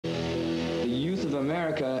of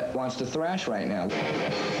America wants to thrash right now.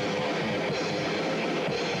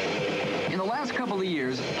 In the last couple of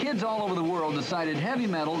years, kids all over the world decided heavy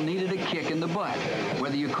metal needed a kick in the butt.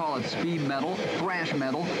 Whether you call it speed metal, thrash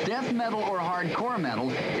metal, death metal, or hardcore metal,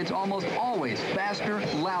 it's almost always faster,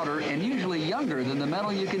 louder, and usually younger than the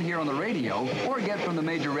metal you can hear on the radio or get from the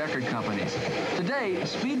major record companies. Today,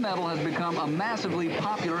 speed metal has become a massively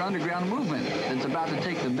popular underground movement that's about to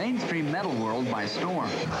take the mainstream metal world by storm.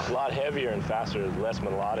 A lot heavier and faster, less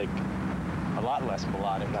melodic. A lot less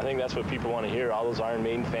melodic. I think that's what people want to hear. All those Iron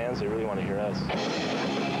Maiden fans, they really want to hear us.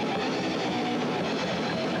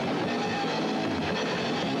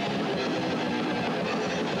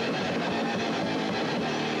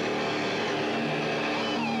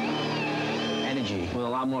 Energy with a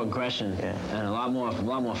lot more aggression, and a lot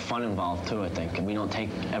more fun involved too, I think. And we don't take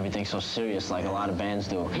everything so serious like a lot of bands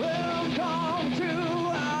do. Welcome to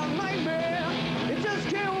our nightmare. It just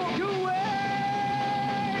can't walk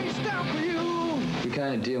away. Stop for you. We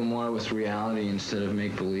kind of deal more with reality instead of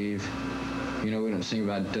make-believe. You know, we don't sing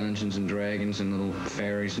about Dungeons and Dragons and little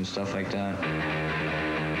fairies and stuff like that.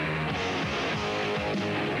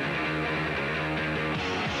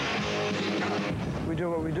 We do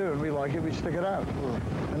what we do, and we like it, we stick it out.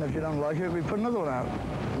 And if you don't like it, we put another one out.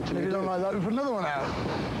 And if you don't like that, we put another one out.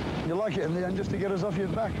 You like it in the end just to get us off your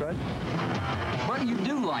back, right? But you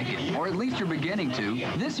do like it, or at least you're beginning to.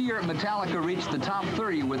 This year, Metallica reached the top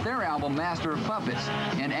 30 with their album Master of Puppets,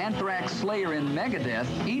 and Anthrax, Slayer, and Megadeth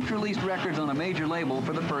each released records on a major label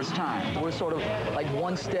for the first time. We're sort of like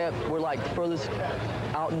one step, we're like furthest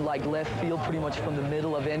out in like left field pretty much from the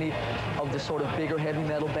middle of any of the sort of bigger heavy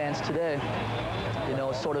metal bands today. You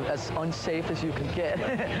know, sort of as unsafe as you can get.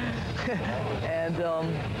 And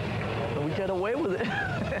we get away with it.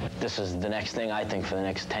 This is the next thing, I think, for the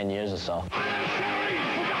next 10 years or so.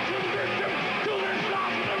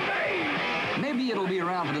 Maybe it'll be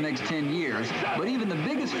around for the next 10 years, but even the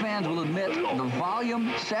biggest fans will admit the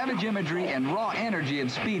volume, savage imagery, and raw energy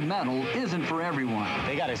of speed metal isn't for everyone.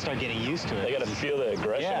 They got to start getting used to it. They got to feel the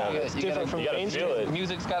aggression of it. It's different from mainstream. Feel it.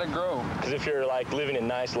 Music's got to grow. Because if you're like living a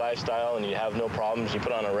nice lifestyle and you have no problems, you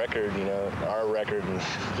put on a record, you know, our record,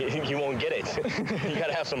 and you won't get it. You got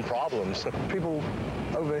to have some problems. People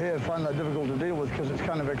over here find that difficult to deal with because it's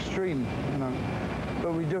kind of extreme, you know.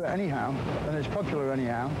 But we do it anyhow, and it's popular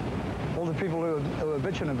anyhow. All the people who are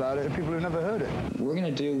bitching about it are people who never heard it. We're going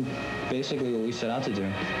to do basically what we set out to do,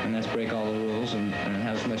 and that's break all the rules and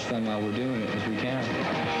have as much fun while we're doing it as we can.